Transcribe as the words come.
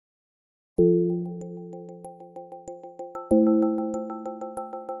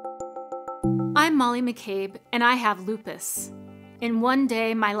Molly McCabe, and I have lupus. In one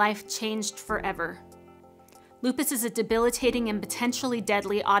day, my life changed forever. Lupus is a debilitating and potentially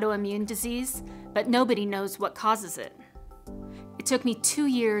deadly autoimmune disease, but nobody knows what causes it. It took me 2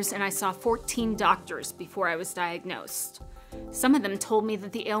 years and I saw 14 doctors before I was diagnosed. Some of them told me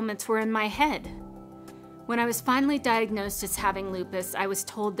that the ailments were in my head. When I was finally diagnosed as having lupus, I was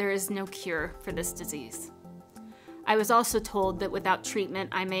told there is no cure for this disease. I was also told that without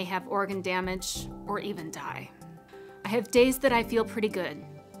treatment, I may have organ damage or even die. I have days that I feel pretty good,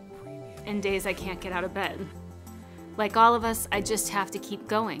 and days I can't get out of bed. Like all of us, I just have to keep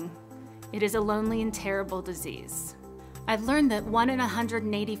going. It is a lonely and terrible disease. I've learned that 1 in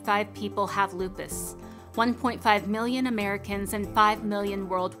 185 people have lupus, 1.5 million Americans and 5 million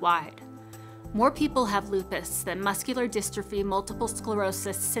worldwide. More people have lupus than muscular dystrophy, multiple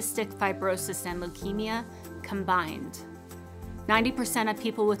sclerosis, cystic fibrosis, and leukemia combined. 90% of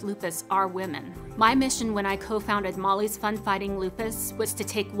people with lupus are women. My mission when I co-founded Molly's Fund Fighting Lupus was to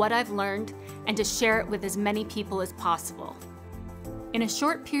take what I've learned and to share it with as many people as possible. In a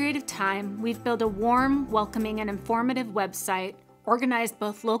short period of time, we've built a warm, welcoming, and informative website, organized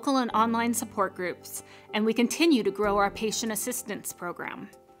both local and online support groups, and we continue to grow our patient assistance program.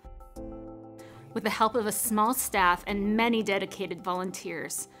 With the help of a small staff and many dedicated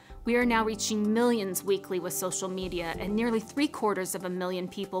volunteers, we are now reaching millions weekly with social media, and nearly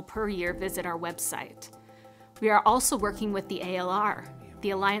 750,000 people per year visit our website. We are also working with the ALR,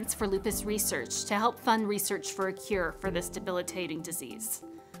 the Alliance for Lupus Research, to help fund research for a cure for this debilitating disease.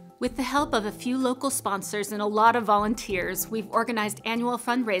 With the help of a few local sponsors and a lot of volunteers, we've organized annual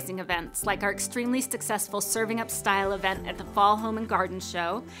fundraising events like our extremely successful Serving Up Style event at the Fall Home and Garden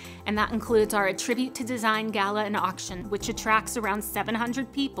Show, and that includes our A Tribute to Design Gala and Auction, which attracts around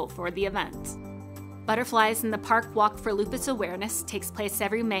 700 people for the event. Butterflies in the Park Walk for Lupus Awareness takes place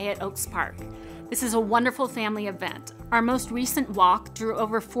every May at Oaks Park. This is a wonderful family event. Our most recent walk drew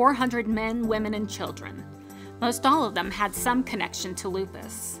over 400 men, women, and children. Most all of them had some connection to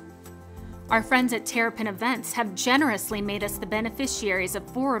lupus. Our friends at Terrapin Events have generously made us the beneficiaries of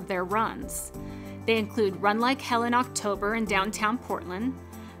 4 of their runs. They include Run Like Hell in October in downtown Portland,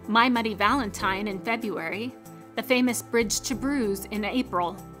 My Muddy Valentine in February, the famous Bridge to Bruise in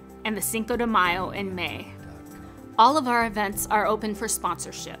April, and the Cinco de Mayo in May. All of our events are open for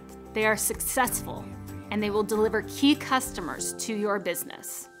sponsorship. They are successful, and they will deliver key customers to your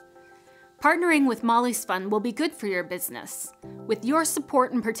business. Partnering with Molly's Fund will be good for your business. With your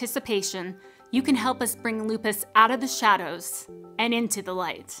support and participation, you can help us bring lupus out of the shadows and into the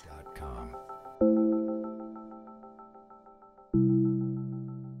light.